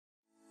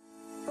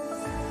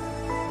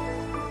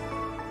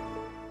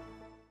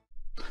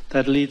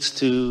That leads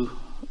to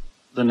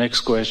the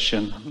next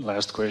question,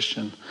 last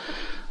question.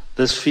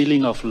 This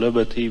feeling of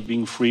liberty,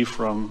 being free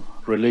from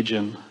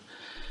religion,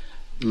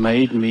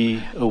 made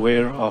me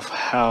aware of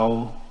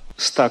how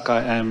stuck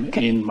I am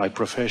in my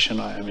profession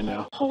I am in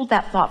now. Hold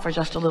that thought for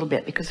just a little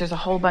bit, because there's a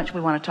whole bunch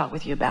we want to talk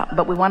with you about,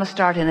 but we want to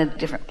start in a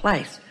different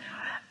place.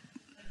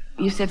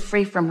 You said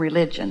free from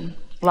religion.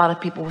 A lot of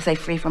people will say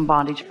free from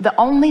bondage. The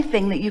only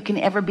thing that you can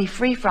ever be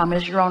free from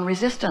is your own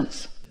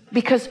resistance,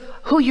 because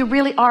who you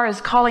really are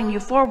is calling you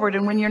forward,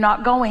 and when you're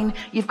not going,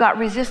 you've got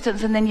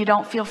resistance, and then you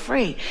don't feel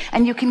free.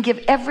 And you can give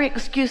every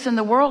excuse in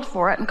the world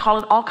for it and call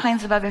it all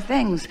kinds of other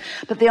things,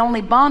 but the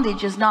only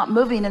bondage is not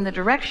moving in the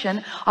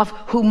direction of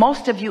who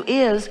most of you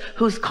is,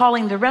 who's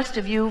calling the rest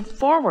of you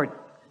forward.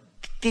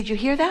 Did you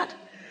hear that?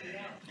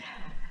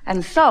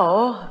 And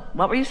so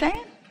what were you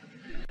saying?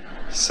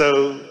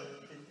 So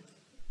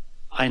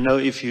I know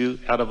if you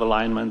out of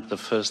alignment, the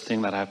first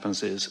thing that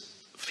happens is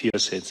fear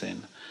sets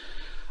in.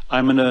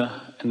 I'm in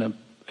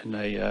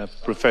a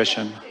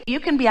profession.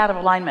 You can be out of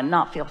alignment and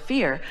not feel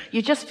fear.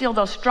 You just feel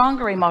those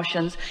stronger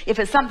emotions. If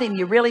it's something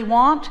you really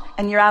want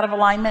and you're out of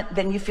alignment,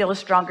 then you feel a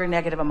stronger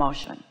negative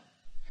emotion.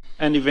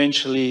 And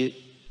eventually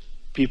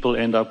people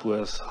end up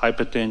with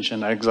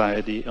hypertension,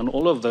 anxiety, and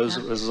all of those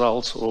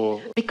results,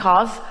 or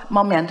because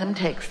momentum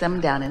takes them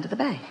down into the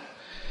bay.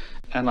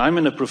 And I'm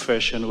in a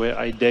profession where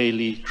I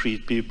daily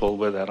treat people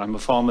with that. I'm a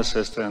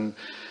pharmacist, and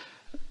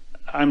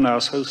I'm now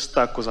so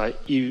stuck because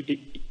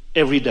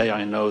every day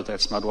I know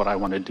that's not what I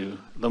want to do.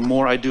 The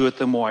more I do it,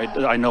 the more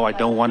I know I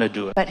don't want to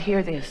do it. But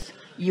hear this.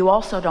 You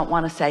also don't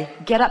want to say,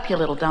 get up, you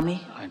little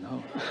dummy. I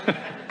know.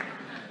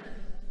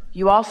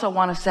 You also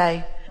want to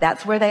say,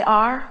 that's where they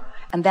are,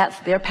 and that's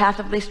their path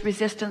of least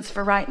resistance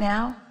for right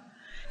now.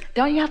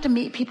 Don't you have to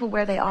meet people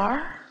where they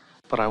are?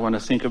 But I want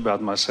to think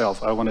about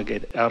myself. I want to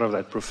get out of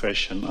that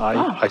profession.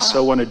 I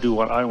so want to do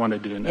what I want to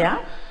do now.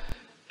 Yeah?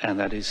 And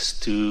that is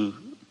to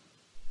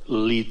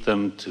lead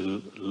them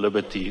to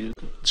liberty,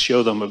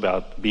 show them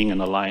about being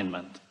in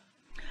alignment.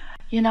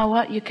 You know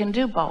what? You can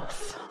do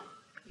both.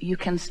 You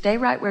can stay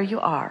right where you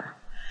are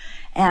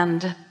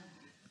and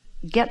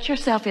get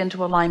yourself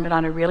into alignment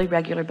on a really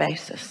regular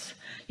basis.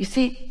 You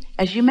see,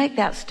 as you make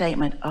that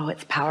statement, oh,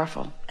 it's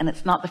powerful, and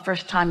it's not the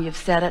first time you've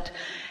said it,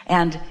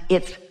 and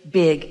it's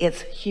big,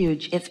 it's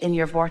huge, it's in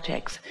your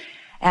vortex.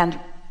 And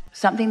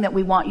something that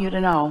we want you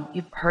to know,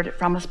 you've heard it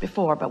from us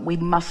before, but we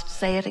must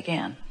say it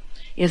again,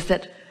 is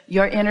that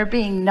your inner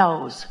being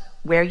knows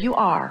where you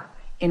are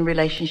in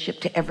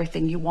relationship to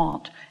everything you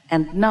want,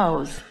 and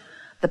knows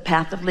the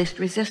path of least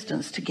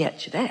resistance to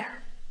get you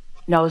there.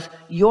 Knows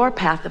your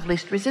path of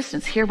least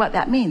resistance. Hear what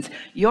that means.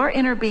 Your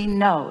inner being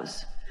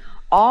knows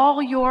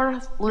all your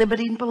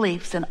limiting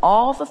beliefs and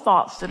all the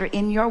thoughts that are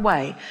in your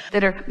way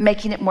that are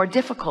making it more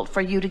difficult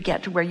for you to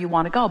get to where you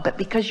want to go. But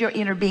because your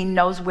inner being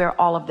knows where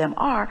all of them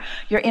are,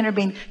 your inner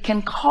being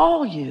can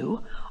call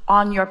you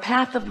on your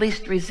path of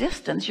least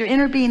resistance. Your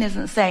inner being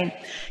isn't saying,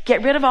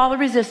 get rid of all the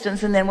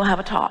resistance and then we'll have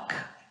a talk.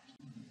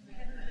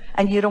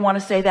 And you don't want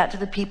to say that to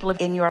the people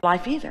in your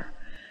life either.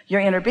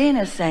 Your inner being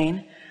is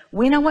saying,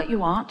 we know what you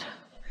want,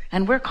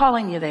 and we're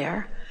calling you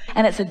there.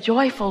 And it's a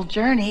joyful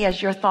journey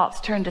as your thoughts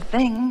turn to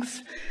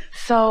things.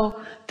 So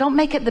don't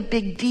make it the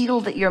big deal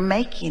that you're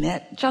making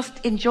it.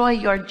 Just enjoy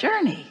your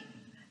journey.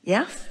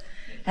 Yes?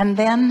 And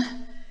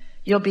then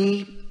you'll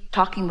be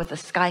talking with the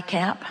sky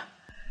cap,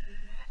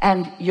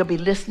 and you'll be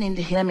listening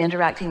to him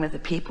interacting with the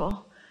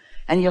people,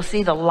 and you'll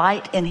see the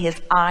light in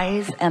his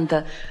eyes and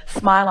the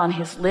smile on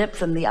his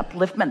lips and the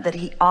upliftment that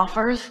he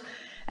offers.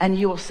 And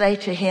you will say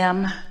to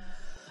him,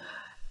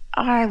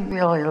 I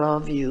really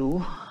love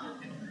you.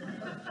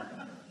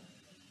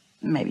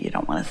 Maybe you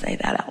don't want to say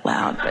that out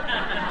loud, but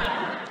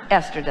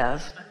Esther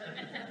does.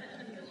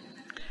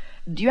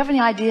 Do you have any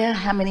idea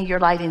how many you're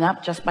lighting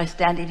up just by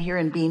standing here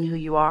and being who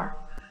you are?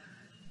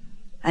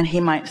 And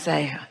he might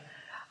say,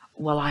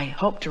 well, I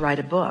hope to write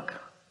a book.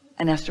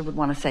 And Esther would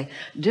want to say,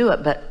 do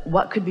it, but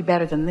what could be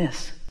better than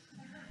this?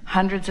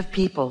 Hundreds of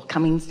people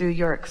coming through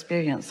your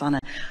experience on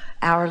an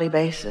hourly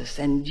basis,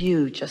 and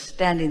you just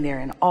standing there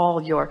in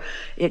all your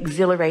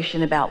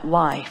exhilaration about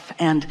life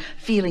and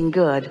feeling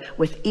good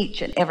with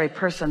each and every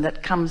person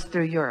that comes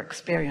through your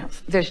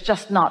experience. There's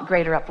just not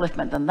greater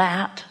upliftment than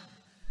that.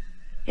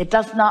 It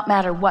does not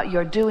matter what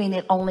you're doing.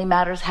 It only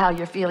matters how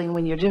you're feeling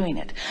when you're doing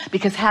it,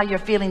 because how you're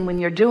feeling when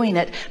you're doing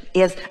it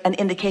is an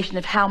indication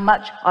of how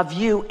much of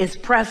you is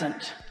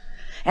present.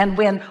 And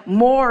when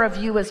more of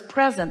you is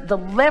present, the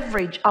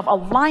leverage of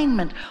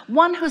alignment,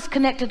 one who's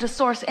connected to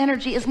source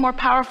energy is more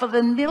powerful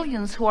than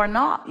millions who are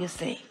not, you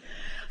see.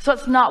 So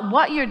it's not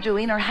what you're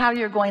doing or how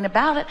you're going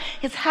about it.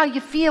 It's how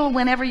you feel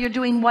whenever you're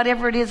doing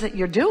whatever it is that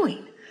you're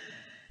doing.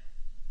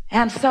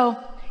 And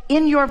so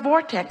in your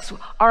vortex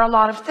are a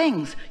lot of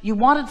things. You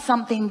wanted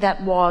something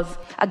that was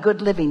a good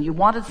living. You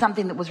wanted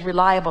something that was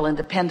reliable and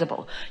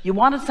dependable. You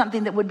wanted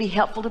something that would be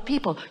helpful to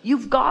people.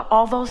 You've got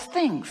all those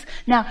things.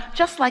 Now,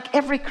 just like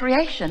every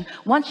creation,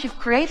 once you've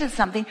created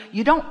something,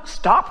 you don't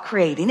stop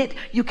creating it.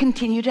 You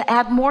continue to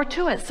add more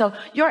to it. So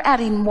you're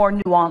adding more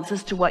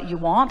nuances to what you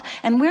want.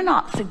 And we're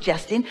not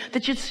suggesting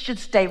that you should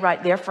stay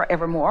right there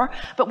forevermore,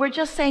 but we're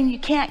just saying you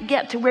can't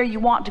get to where you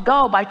want to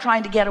go by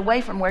trying to get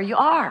away from where you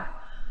are.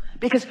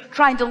 Because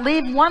trying to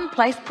leave one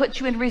place puts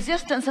you in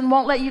resistance and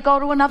won't let you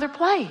go to another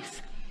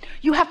place.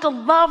 You have to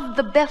love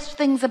the best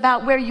things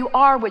about where you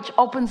are, which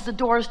opens the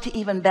doors to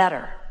even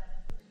better.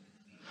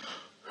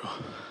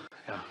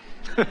 Yeah.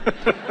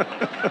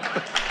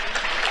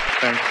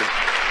 Thank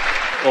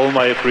you. All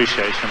my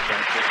appreciation.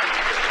 Thank you.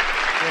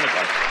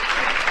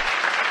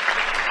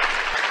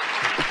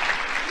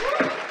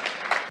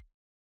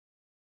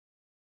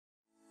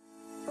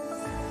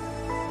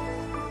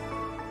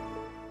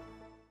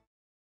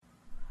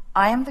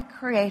 I am the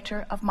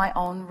creator of my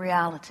own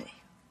reality.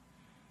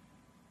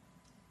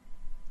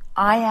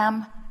 I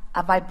am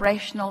a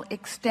vibrational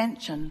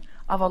extension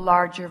of a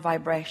larger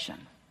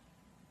vibration.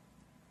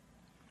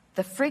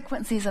 The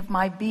frequencies of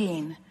my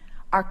being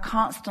are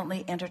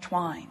constantly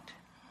intertwined.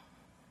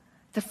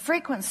 The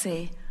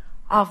frequency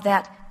of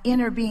that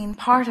inner being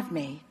part of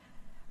me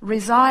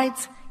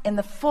resides in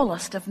the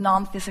fullest of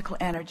non-physical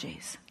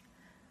energies.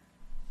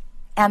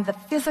 And the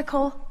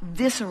physical,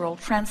 visceral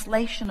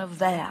translation of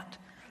that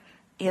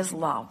is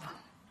love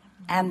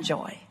and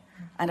joy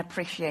and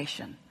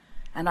appreciation,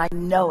 and I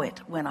know it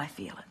when I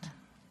feel it.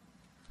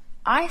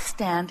 I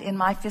stand in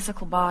my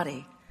physical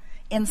body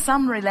in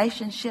some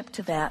relationship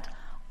to that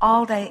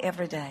all day,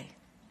 every day.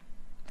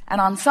 And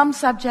on some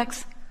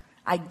subjects,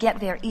 I get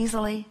there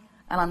easily,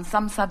 and on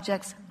some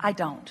subjects, I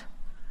don't.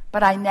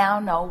 But I now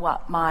know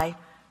what my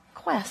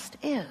quest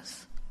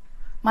is.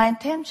 My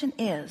intention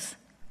is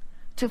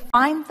to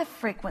find the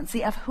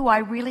frequency of who I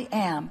really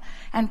am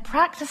and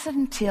practice it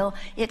until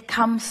it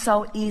comes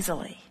so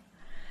easily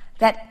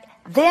that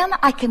then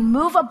I can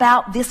move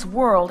about this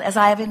world as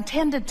I have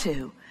intended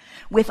to,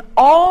 with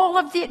all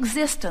of the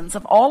existence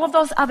of all of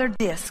those other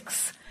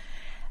discs,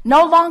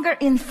 no longer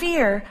in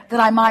fear that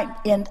I might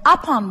end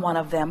up on one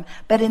of them,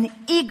 but in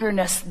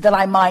eagerness that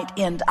I might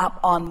end up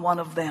on one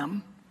of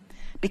them.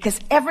 Because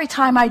every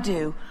time I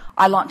do,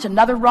 I launch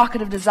another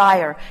rocket of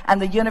desire,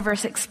 and the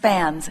universe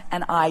expands,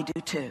 and I do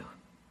too.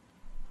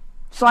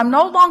 So I'm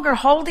no longer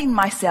holding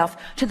myself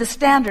to the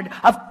standard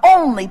of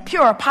only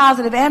pure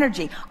positive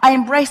energy. I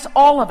embrace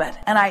all of it,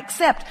 and I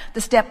accept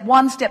the step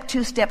 1, step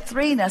 2, step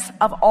 3-ness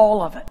of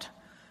all of it.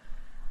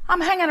 I'm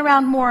hanging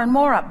around more and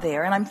more up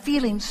there, and I'm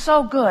feeling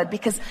so good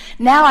because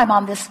now I'm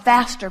on this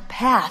faster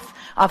path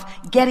of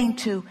getting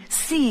to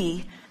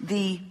see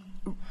the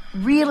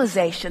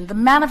realization, the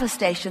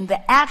manifestation,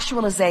 the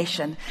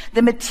actualization,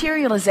 the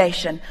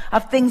materialization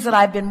of things that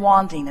I've been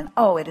wanting. And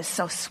oh, it is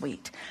so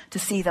sweet to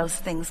see those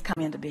things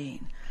come into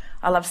being.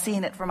 I love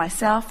seeing it for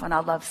myself, and I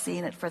love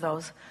seeing it for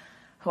those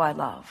who I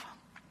love.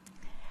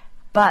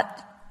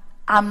 But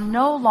I'm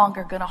no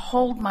longer going to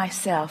hold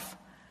myself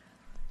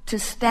to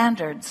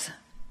standards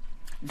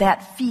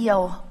that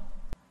feel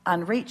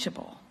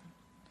unreachable.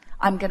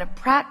 I'm going to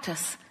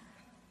practice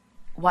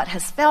what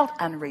has felt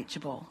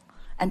unreachable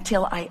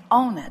until I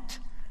own it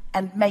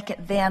and make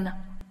it then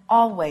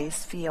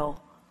always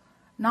feel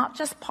not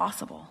just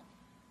possible,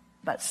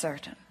 but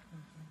certain.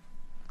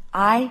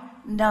 I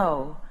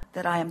know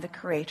that I am the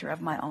creator of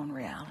my own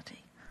reality.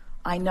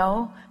 I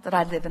know that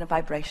I live in a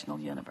vibrational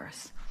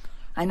universe.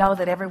 I know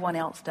that everyone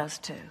else does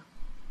too.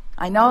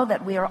 I know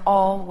that we are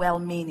all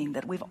well-meaning,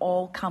 that we've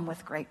all come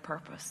with great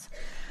purpose.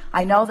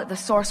 I know that the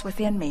source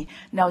within me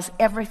knows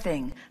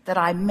everything that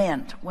I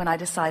meant when I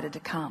decided to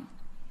come.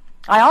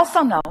 I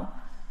also know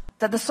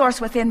that the source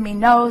within me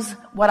knows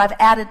what I've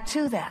added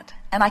to that,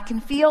 and I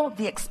can feel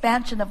the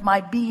expansion of my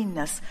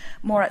beingness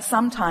more at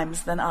some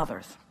times than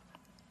others.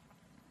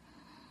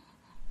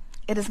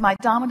 It is my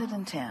dominant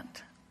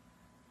intent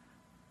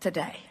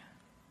today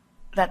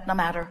that no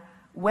matter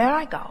where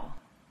I go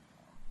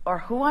or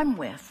who I'm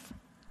with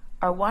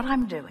or what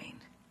I'm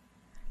doing,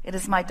 it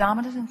is my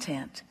dominant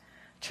intent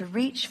to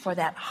reach for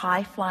that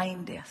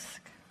high-flying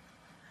disc,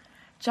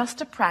 just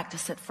to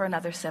practice it for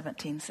another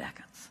 17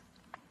 seconds.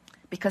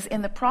 Because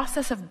in the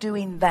process of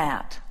doing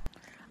that,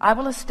 I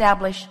will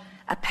establish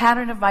a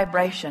pattern of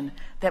vibration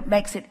that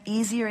makes it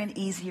easier and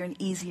easier and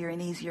easier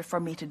and easier for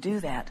me to do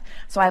that.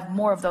 So I have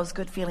more of those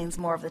good feelings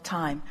more of the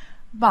time.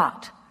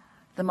 But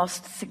the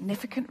most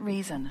significant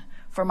reason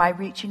for my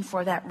reaching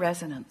for that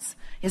resonance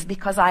is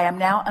because I am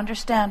now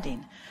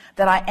understanding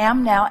that I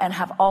am now and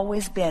have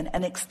always been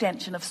an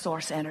extension of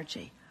source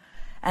energy.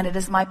 And it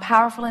is my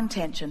powerful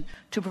intention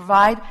to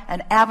provide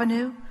an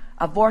avenue,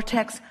 a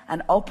vortex,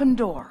 an open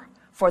door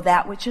for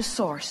that which is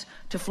source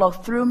to flow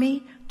through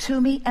me,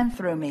 to me, and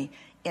through me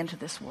into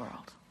this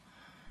world.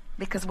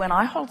 Because when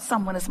I hold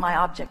someone as my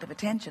object of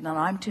attention and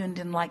I'm tuned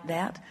in like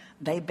that,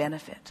 they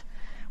benefit.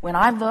 When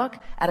I look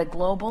at a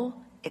global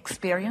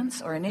experience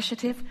or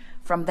initiative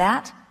from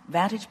that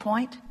vantage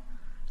point,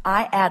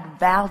 I add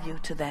value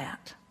to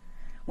that.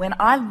 When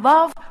I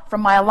love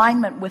from my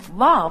alignment with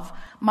love,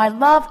 my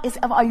love is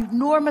of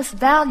enormous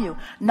value,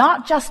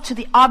 not just to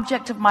the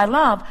object of my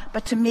love,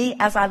 but to me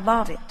as I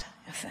love it,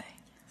 you see.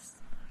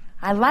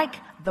 I like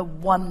the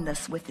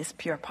oneness with this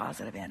pure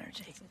positive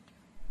energy.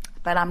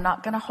 But I'm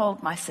not going to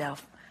hold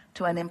myself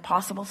to an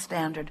impossible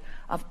standard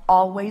of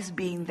always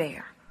being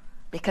there,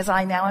 because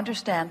I now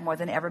understand more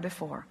than ever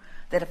before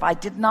that if I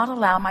did not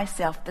allow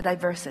myself the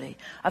diversity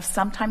of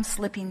sometimes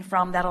slipping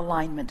from that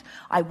alignment,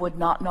 I would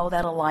not know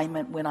that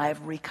alignment when I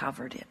have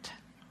recovered it.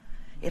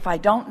 If I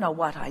don't know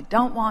what I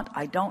don't want,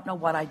 I don't know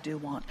what I do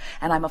want.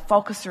 And I'm a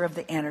focuser of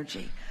the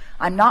energy.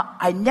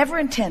 I never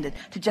intended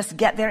to just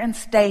get there and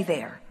stay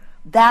there.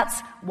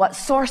 That's what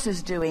Source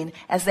is doing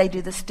as they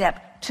do the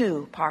step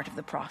 2 part of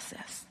the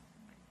process.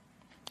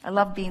 I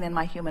love being in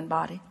my human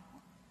body.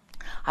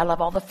 I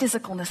love all the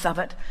physicalness of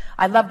it.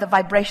 I love the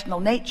vibrational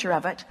nature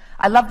of it.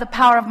 I love the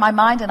power of my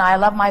mind, and I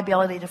love my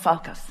ability to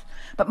focus.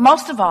 But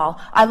most of all,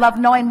 I love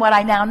knowing what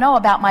I now know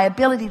about my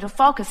ability to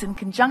focus in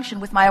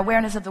conjunction with my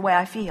awareness of the way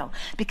I feel.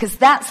 Because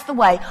that's the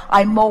way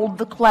I mold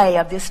the clay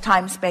of this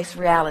time-space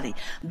reality.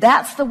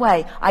 That's the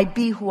way I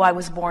be who I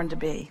was born to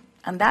be.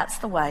 And that's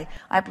the way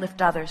I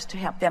uplift others to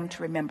help them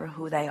to remember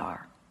who they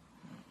are.